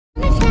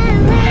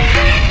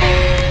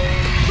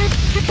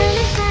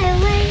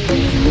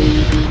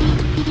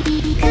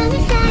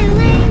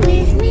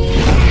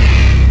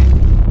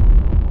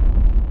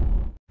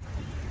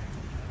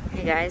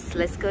guys,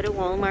 let's go to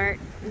Walmart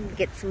and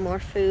get some more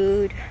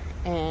food.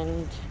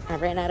 And I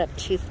ran out of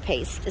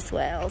toothpaste as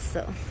well,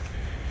 so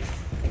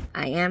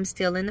I am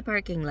still in the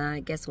parking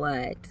lot. Guess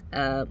what?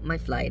 My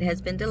flight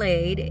has been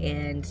delayed,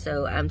 and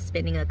so I'm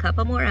spending a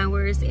couple more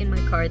hours in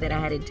my car that I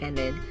had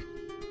intended.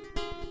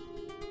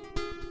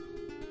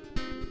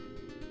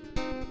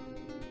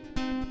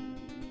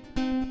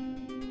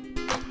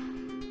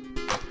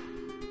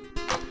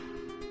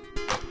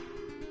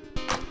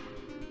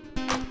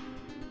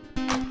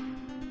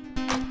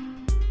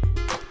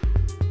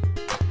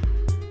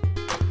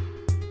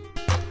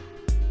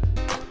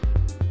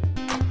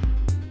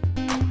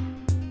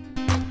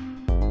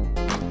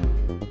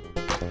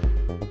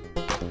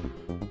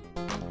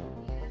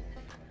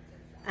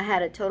 I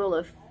had a total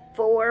of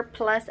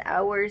 4+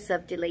 hours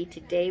of delay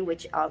today,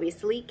 which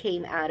obviously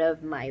came out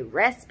of my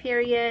rest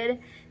period.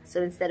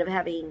 So instead of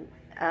having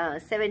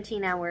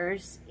 17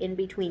 hours in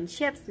between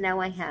shifts,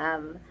 now I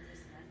have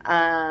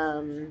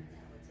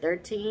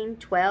 13,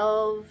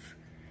 12.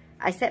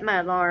 I set my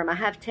alarm. I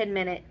have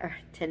 10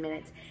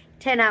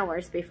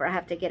 hours before I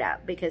have to get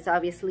up, because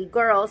obviously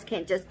girls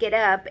can't just get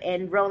up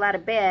and roll out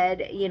of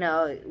bed. You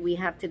know, we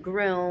have to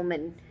groom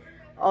and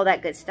all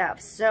that good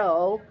stuff.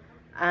 So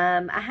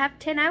I have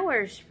 10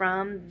 hours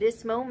from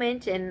this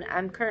moment, and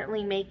I'm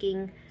currently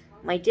making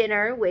my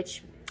dinner,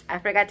 which I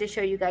forgot to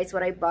show you guys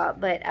what I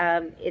bought, but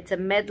it's a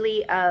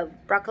medley of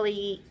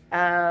broccoli,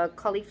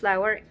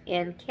 cauliflower,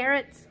 and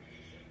carrots.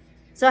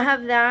 So I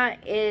have that.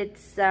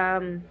 It's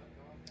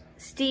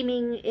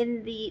steaming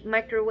in the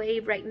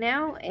microwave right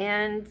now,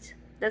 and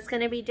that's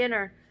going to be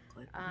dinner.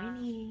 Good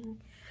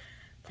morning.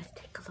 Let's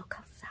take a look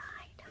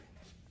outside.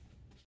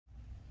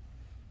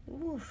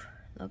 Oof,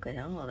 look at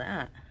all of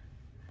that.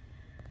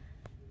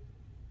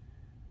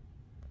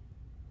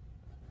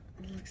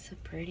 It looks so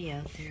pretty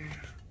out there.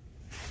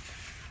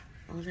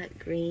 All that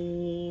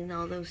green,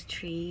 all those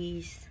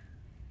trees.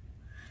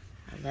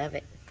 I love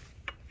it.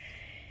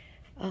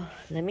 Oh,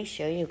 let me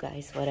show you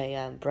guys what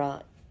I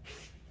brought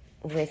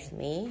with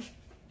me.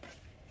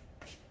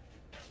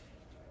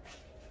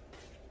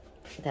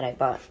 That I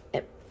bought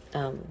at,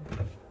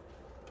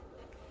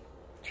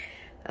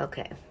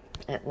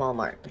 at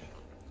Walmart.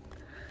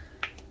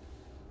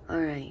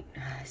 Alright,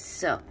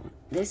 so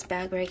this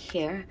bag right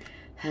here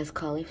has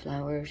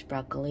cauliflowers,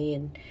 broccoli,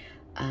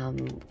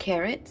 and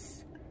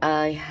carrots.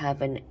 I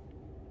have an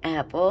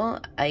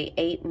apple. I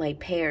ate my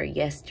pear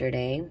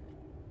yesterday.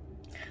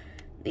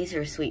 These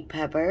are sweet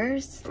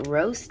peppers,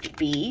 roast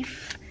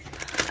beef.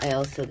 I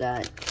also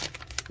got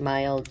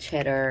mild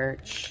cheddar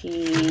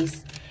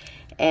cheese,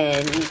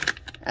 and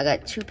I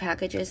got 2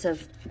 packages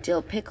of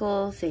dill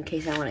pickles in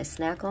case I want to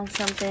snack on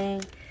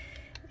something.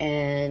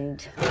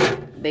 And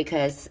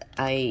because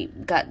I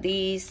got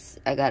these,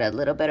 I got a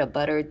little bit of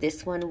butter.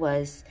 This one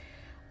was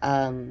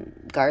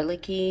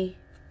garlicky.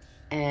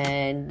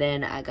 And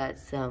then I got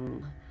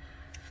some,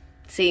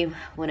 see,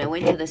 when I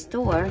went to the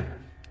store,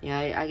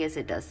 yeah, I guess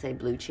it does say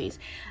blue cheese.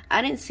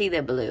 I didn't see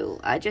the blue.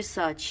 I just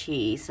saw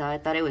cheese. So I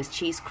thought it was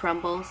cheese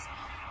crumbles,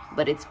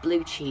 but it's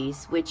blue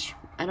cheese, which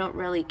I don't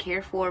really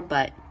care for.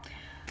 But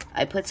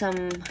I put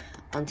some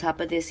on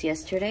top of this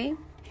yesterday,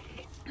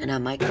 and I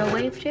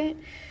microwaved it.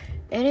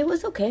 And it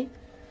was okay.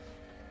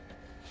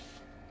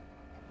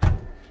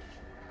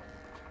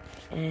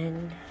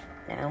 And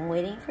now I'm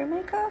waiting for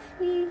my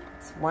coffee.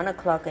 It's 1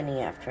 o'clock in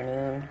the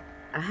afternoon.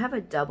 I have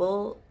a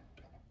double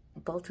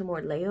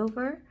Baltimore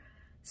layover.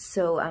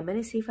 So I'm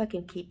going to see if I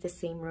can keep the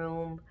same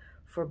room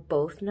for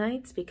both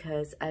nights,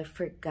 because I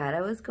forgot I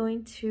was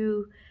going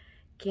to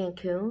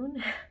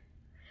Cancun.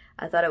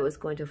 I thought I was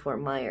going to Fort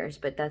Myers,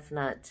 but that's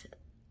not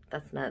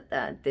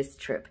this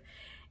trip.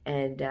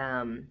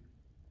 And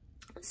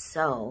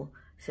so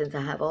since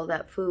I have all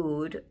that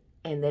food,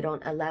 and they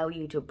don't allow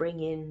you to bring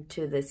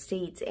into the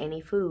States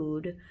any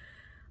food,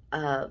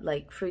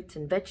 like fruits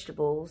and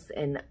vegetables,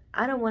 and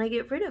I don't want to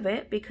get rid of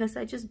it because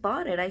I just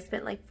bought it. I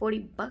spent like 40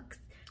 bucks.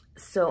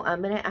 So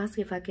I'm going to ask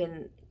if I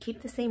can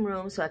keep the same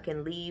room, so I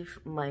can leave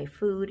my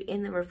food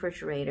in the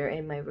refrigerator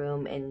in my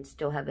room and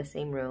still have the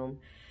same room.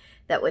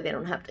 That way they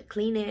don't have to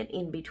clean it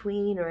in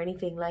between or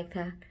anything like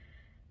that.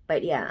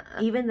 But yeah,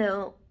 even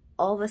though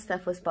all the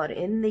stuff was bought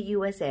in the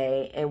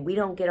USA, and we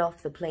don't get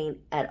off the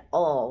plane at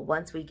all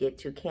once we get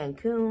to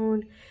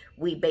Cancun.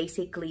 We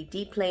basically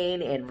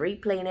deplane and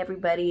replane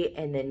everybody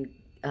and then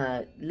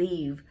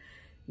leave.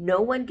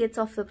 No one gets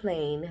off the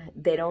plane.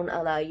 They don't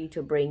allow you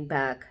to bring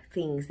back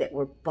things that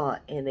were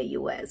bought in the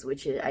US,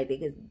 which is, I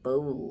think is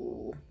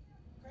bull.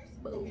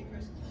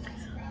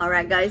 All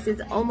right, guys,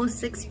 it's almost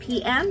 6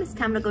 p.m. It's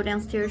time to go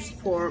downstairs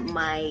for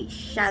my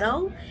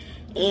shuttle.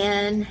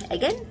 And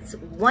again, it's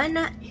one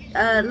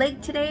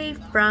leg today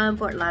from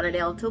Fort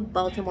Lauderdale to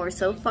Baltimore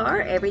so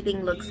far.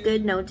 Everything looks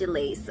good, no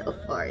delays so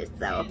far.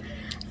 So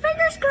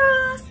fingers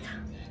crossed.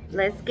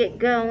 Let's get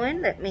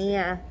going. Let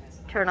me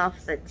turn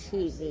off the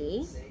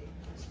TV.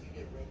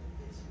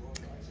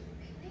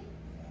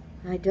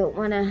 I don't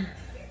want to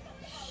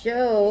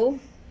show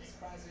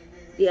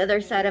the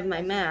other side of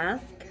my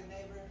mask.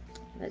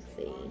 Let's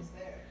see.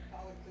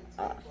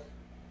 Off.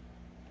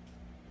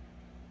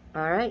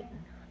 All right.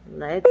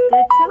 Let's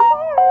get to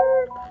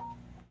work.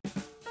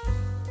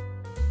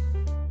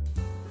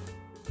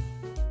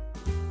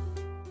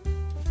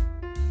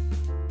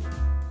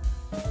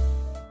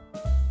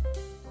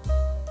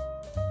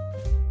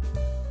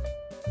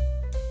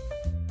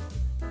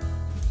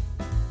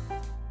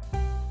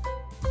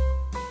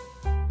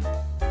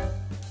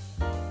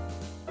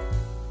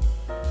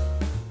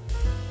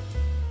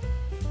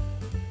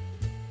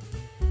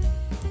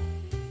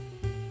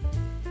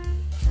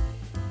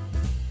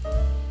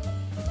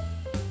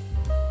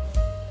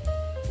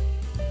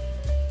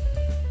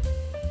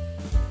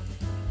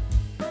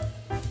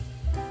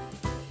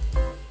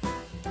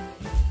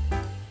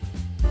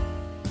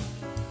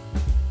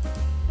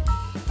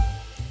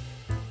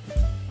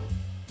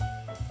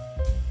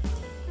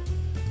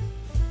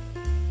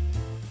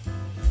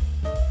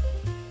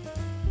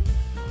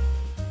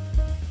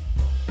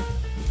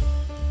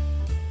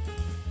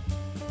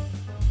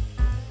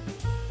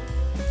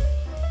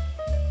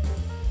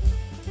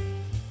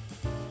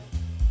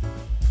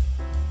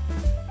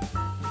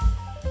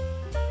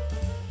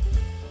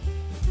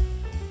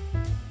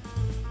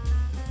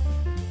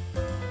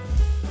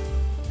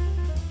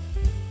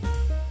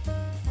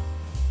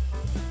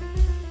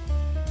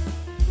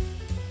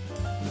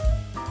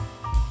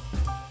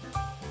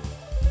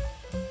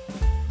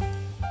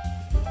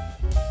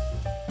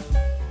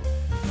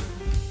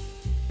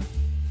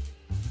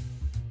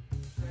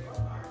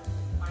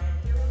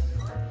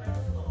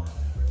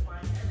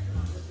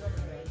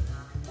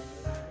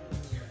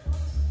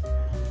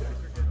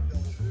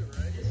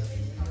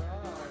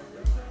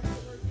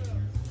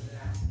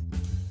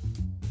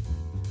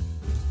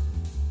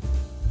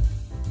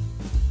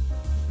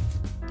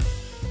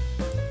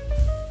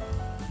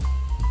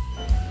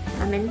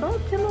 I'm in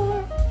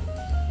Baltimore.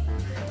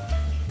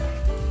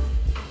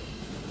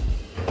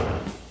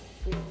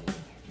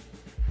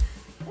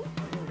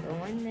 I'm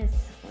going this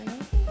way.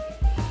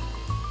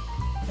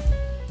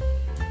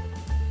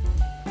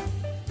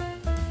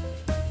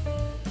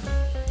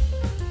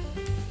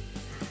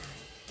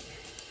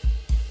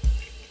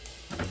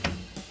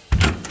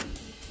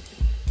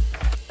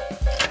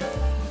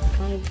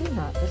 I do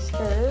not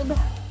disturb.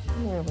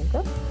 There we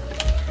go.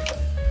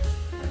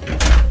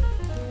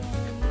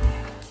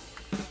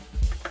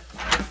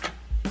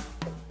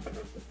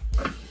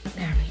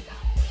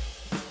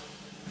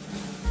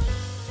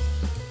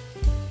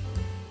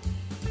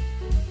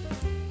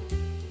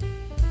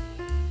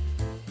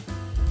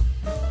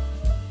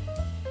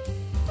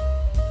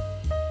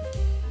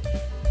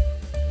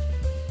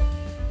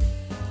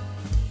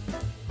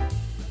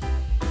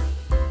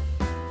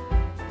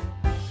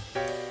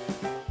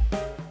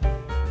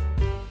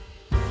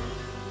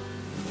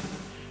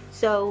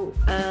 So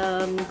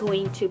I'm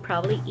going to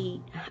probably eat,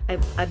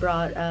 I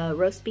brought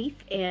roast beef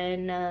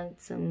and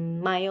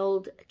some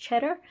mild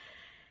cheddar,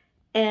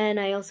 and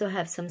I also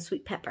have some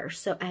sweet pepper.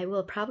 So I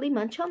will probably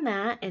munch on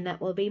that, and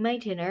that will be my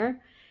dinner.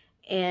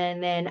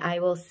 And then I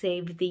will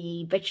save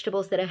the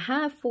vegetables that I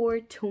have for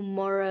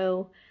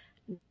tomorrow.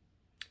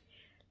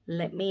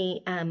 Let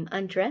me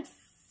undress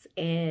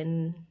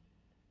and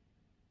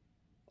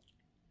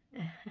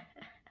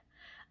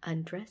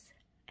undress.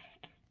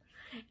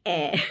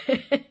 And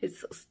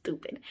it's so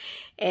stupid,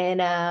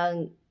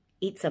 and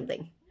eat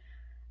something.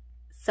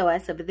 So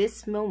as of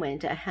this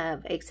moment, I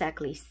have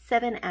exactly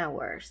 7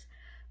 hours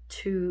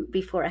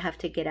before I have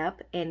to get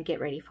up and get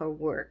ready for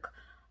work,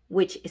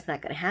 which is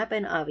not going to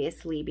happen,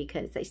 obviously,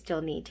 because I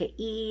still need to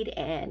eat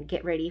and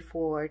get ready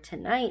for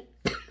tonight.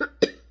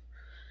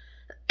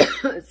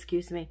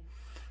 Excuse me.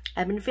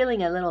 I've been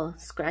feeling a little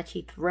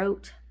scratchy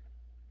throat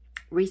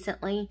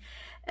recently,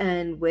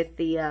 and with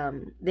the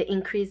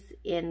increase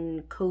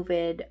in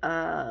COVID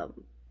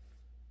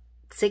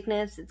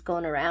sickness, it's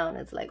going around.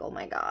 It's like, oh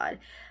my God.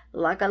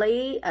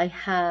 Luckily, I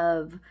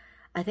have,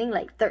 I think,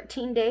 like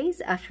 13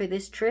 days after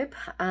this trip.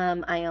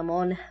 I am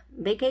on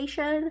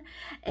vacation,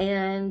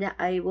 and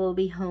I will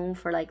be home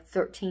for like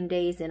 13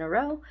 days in a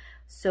row.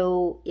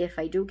 So if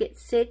I do get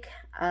sick,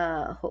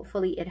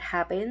 hopefully it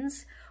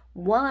happens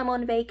while I'm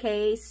on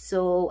vacay,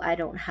 so I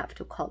don't have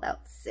to call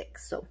out sick.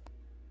 So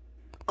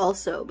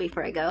also,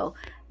 before I go,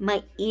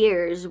 my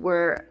ears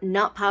were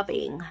not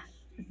popping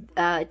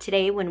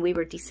today when we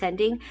were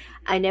descending.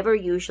 I never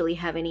usually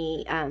have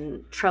any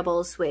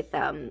troubles with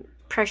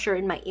pressure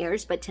in my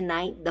ears, but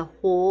tonight, the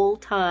whole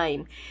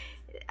time,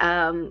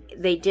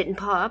 they didn't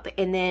pop.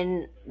 And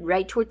then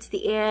right towards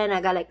the end, I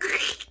got like,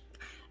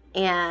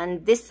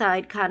 and this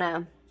side kind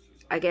of,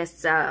 I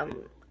guess,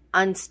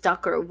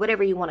 unstuck, or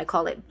whatever you want to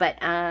call it. But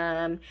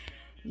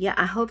yeah,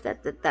 I hope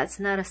that's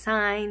not a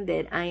sign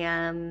that I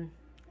am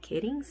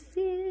getting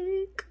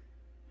sick.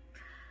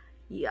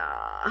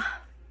 Yeah,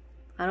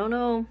 I don't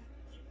know.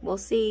 We'll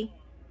see.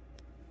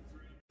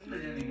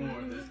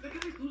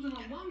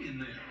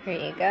 Here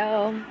you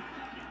go.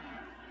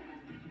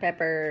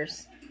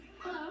 Peppers.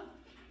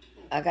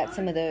 I got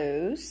some of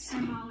those.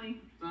 I'm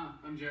Molly.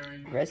 I'm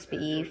Jerry. Roast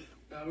beef.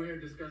 We're here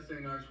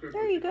discussing our script.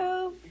 There you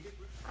go.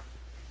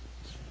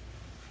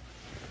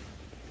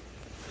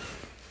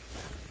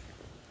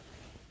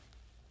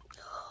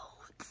 Oh,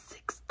 it's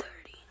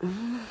 6:30.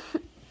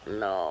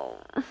 No.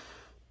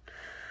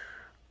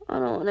 I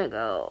don't want to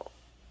go.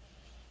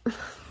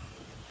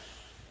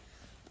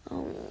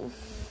 Oh,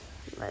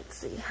 let's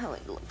see how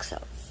it looks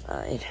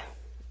outside.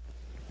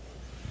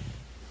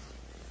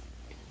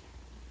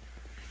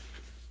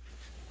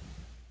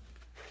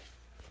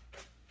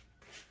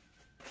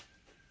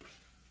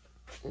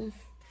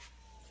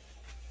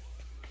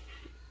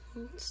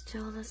 It's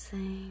still the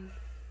same.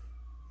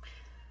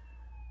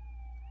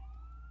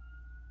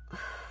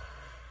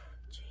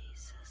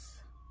 Jesus.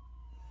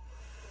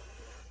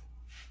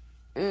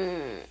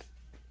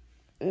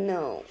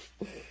 No.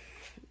 I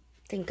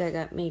think I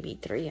got maybe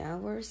 3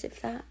 hours,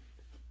 if that.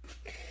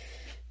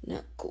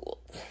 Not cool.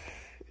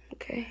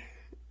 Okay.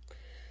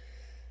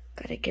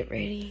 Gotta get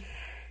ready.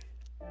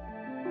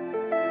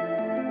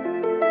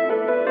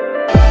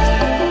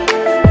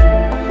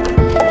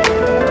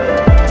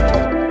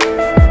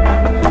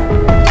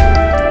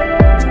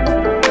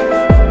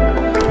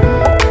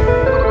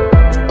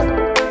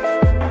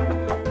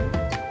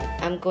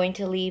 Going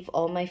to leave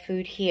all my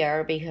food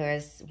here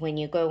because when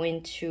you go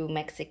into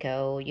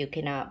Mexico, you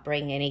cannot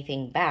bring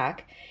anything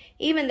back,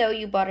 even though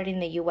you bought it in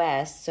the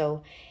U.S.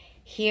 So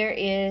here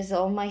is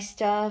all my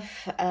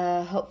stuff.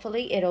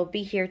 Hopefully it'll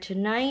be here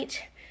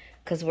tonight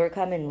because we're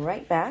coming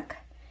right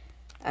back.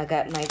 I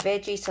got my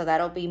veggies, so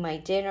that'll be my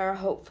dinner,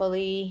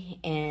 hopefully.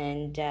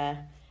 And,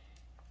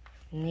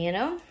 you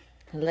know,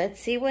 let's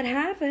see what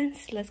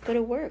happens. Let's go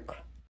to work.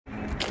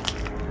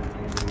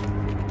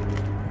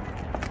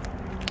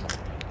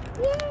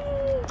 Yay!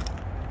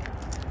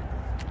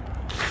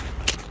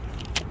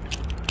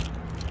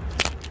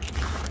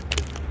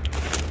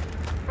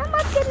 I'm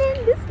walking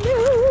in the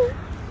snow.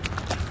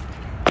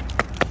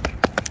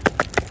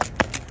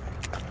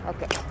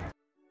 Okay.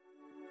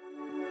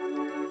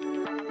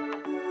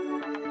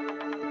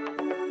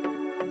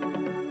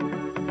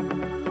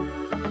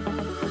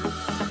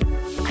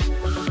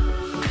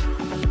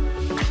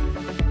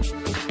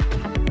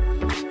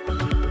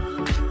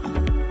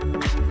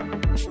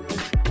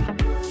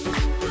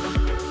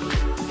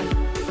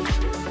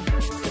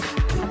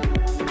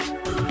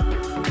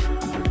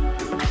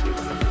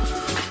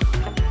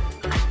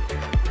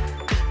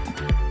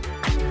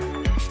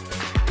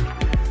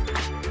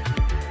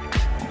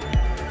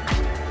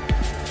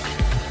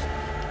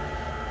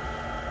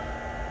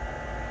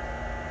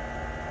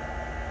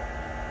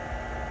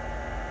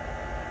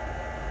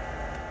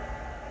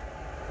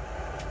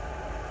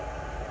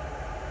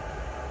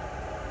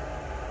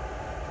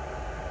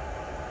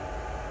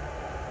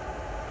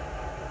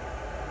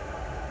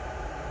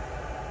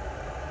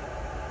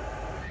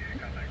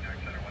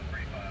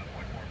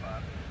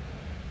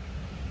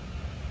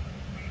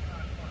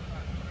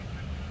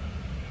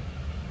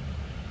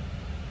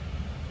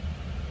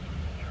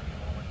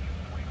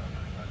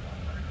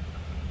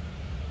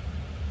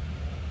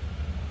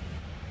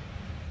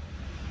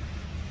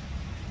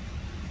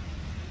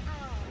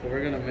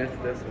 We're gonna miss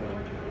this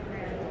one.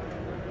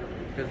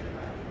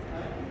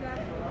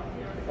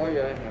 Oh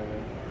yeah, I have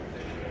it.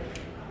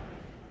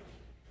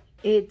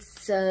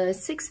 It's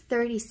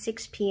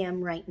 6:36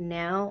 p.m. right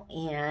now,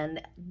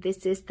 and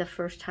this is the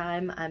first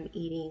time I'm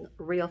eating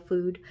real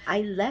food.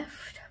 I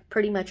left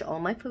pretty much all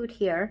my food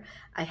here.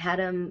 I had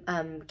them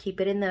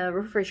keep it in the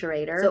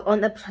refrigerator. So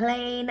on the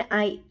plane,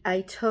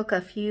 I took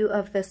a few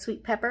of the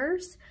sweet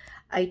peppers.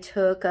 I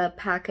took a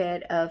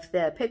packet of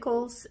the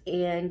pickles,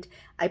 and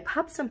I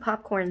popped some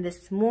popcorn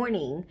this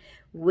morning,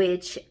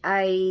 which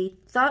I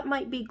thought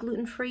might be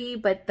gluten-free,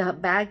 but the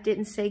bag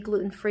didn't say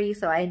gluten-free,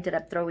 so I ended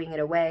up throwing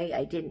it away.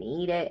 I didn't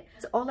eat it.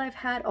 It's all I've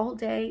had all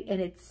day, and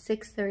it's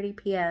 6:30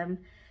 p.m.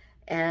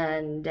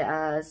 And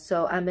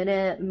so I'm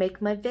gonna make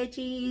my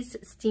veggies,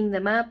 steam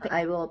them up.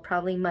 I will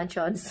probably munch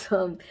on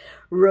some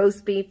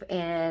roast beef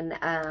and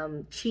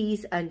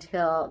cheese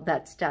until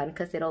that's done,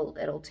 because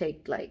it'll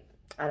take like,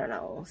 I don't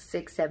know,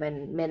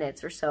 6-7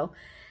 minutes or so.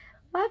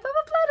 My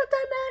flight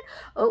attendant.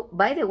 Oh,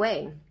 by the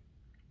way,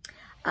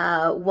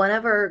 one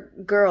of our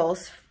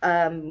girls,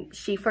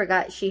 she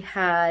forgot she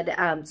had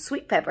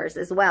sweet peppers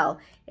as well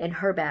in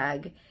her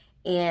bag.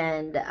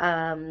 And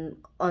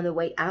on the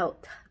way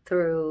out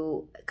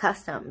through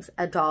customs,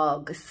 a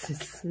dog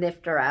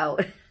sniffed her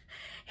out.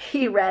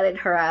 He ratted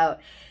her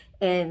out.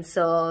 And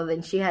so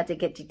then she had to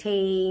get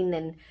detained,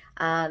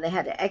 and they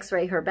had to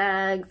x-ray her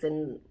bags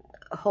and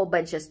a whole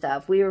bunch of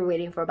stuff. We were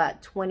waiting for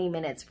about 20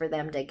 minutes for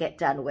them to get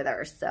done with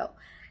her. So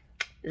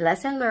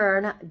lesson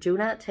learned, do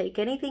not take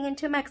anything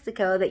into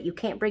Mexico that you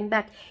can't bring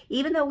back.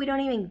 Even though we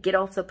don't even get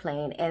off the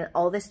plane and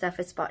all this stuff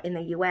is bought in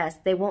the U.S.,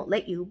 they won't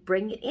let you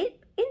bring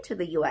it into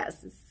the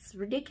U.S. It's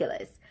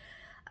ridiculous.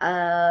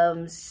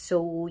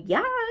 So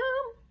yeah,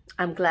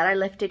 I'm glad I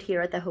left it here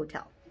at the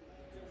hotel.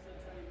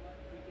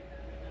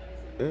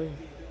 Look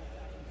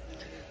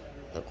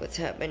what's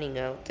happening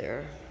out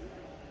there.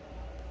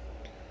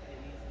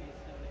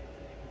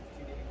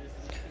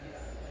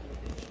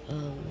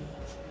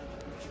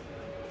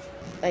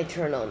 I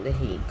turn on the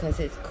heat because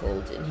it's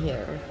cold in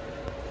here.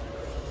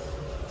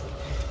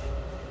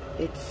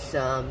 It's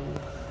I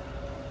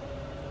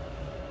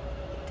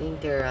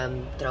think they're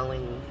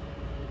throwing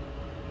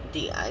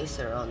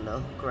de-icer on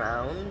the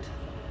ground.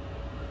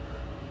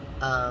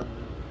 I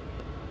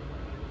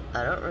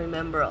don't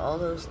remember all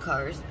those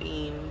cars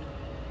being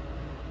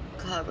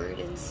covered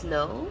in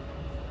snow,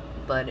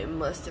 but it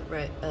must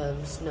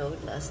have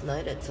snowed last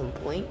night at some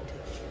point.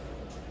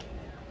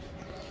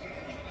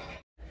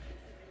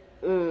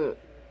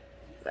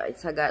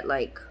 Guys, I got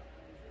like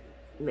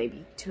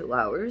maybe 2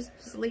 hours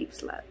of sleep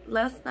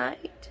last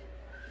night.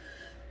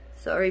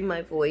 Sorry,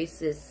 my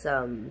voice is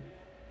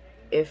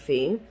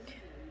iffy.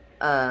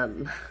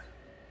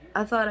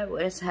 I thought I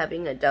was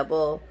having a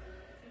double,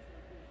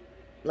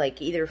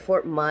 like either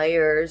Fort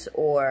Myers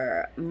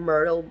or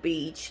Myrtle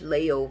Beach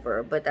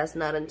layover, but that's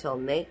not until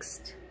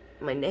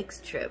my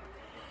next trip.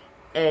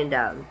 And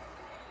I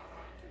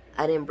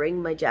didn't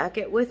bring my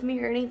jacket with me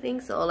or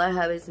anything, so all I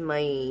have is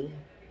my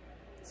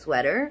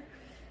sweater.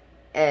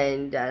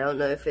 And I don't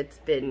know if it's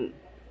been,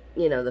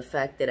 you know, the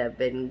fact that I've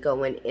been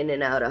going in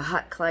and out of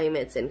hot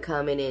climates and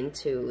coming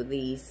into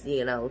these,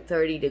 you know,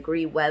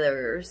 30-degree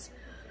weathers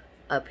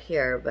up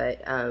here, but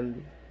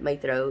my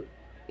throat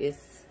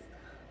is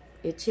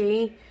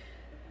itchy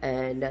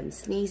and I'm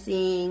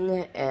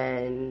sneezing,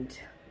 and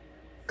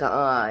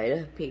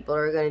God, people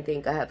are gonna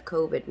think I have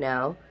COVID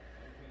now.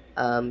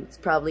 It's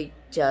probably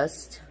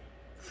just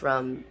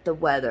from the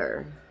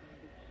weather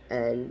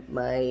and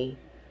my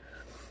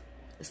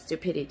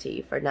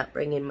stupidity for not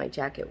bringing my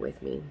jacket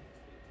with me.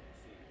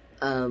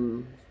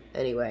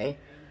 Anyway,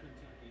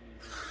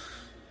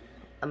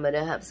 I'm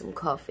gonna have some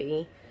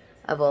coffee.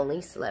 I've only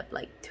slept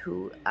like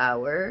 2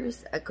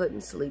 hours. I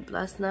couldn't sleep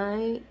last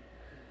night.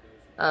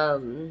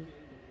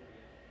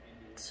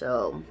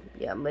 So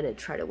yeah, I'm gonna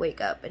try to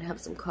wake up and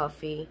have some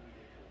coffee.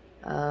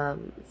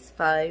 It's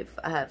 5.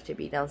 I have to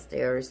be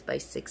downstairs by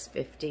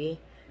 6:50,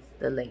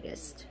 the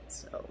latest.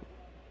 So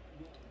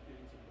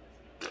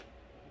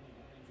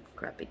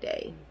crappy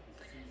day.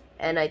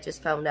 And I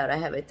just found out I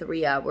have a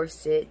 3-hour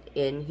sit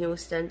in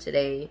Houston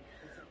today.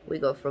 We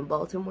go from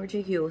Baltimore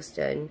to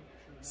Houston,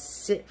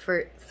 sit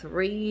for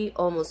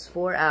almost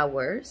 4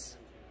 hours,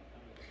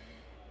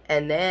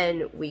 and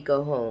then we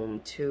go home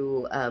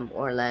to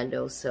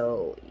Orlando.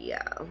 So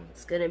yeah,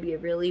 it's gonna be a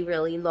really,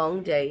 really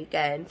long day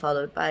again,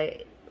 followed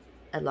by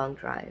a long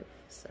drive.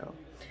 So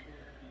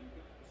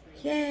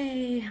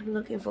yay, I'm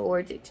looking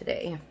forward to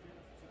today.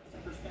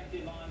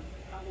 Perspective on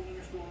how the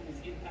winter storm is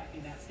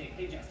impacting that state.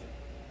 Hey, Justin.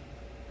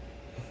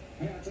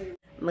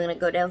 I'm gonna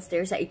go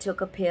downstairs. I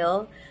took a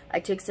pill. I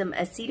took some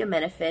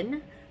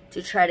acetaminophen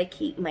to try to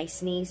keep my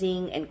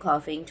sneezing and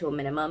coughing to a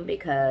minimum,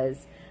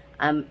 because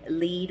I'm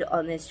lead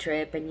on this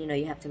trip, and you know,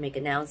 you have to make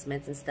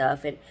announcements and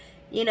stuff, and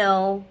you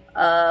know,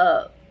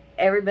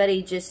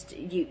 everybody just,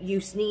 you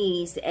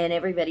sneeze and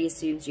everybody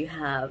assumes you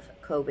have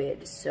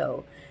COVID.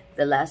 So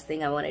the last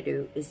thing I want to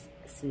do is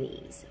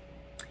sneeze.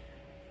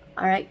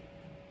 All right,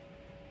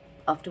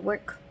 off to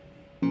work.